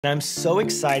I'm so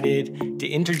excited to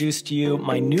introduce to you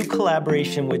my new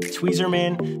collaboration with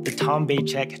Tweezerman, the Tom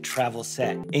Bacek travel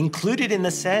set. Included in the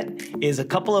set is a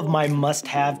couple of my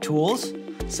must-have tools,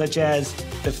 such as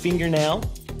the fingernail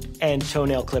and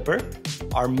toenail clipper,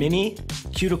 our mini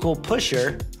cuticle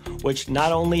pusher, which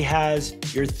not only has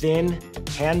your thin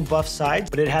hand buff side,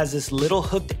 but it has this little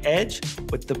hooked edge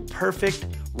with the perfect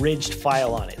ridged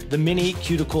file on it. The mini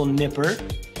cuticle nipper,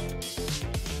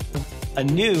 a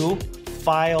new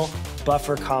file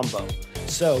buffer combo.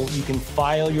 So you can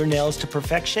file your nails to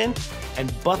perfection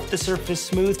and buff the surface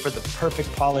smooth for the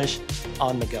perfect polish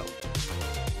on the go.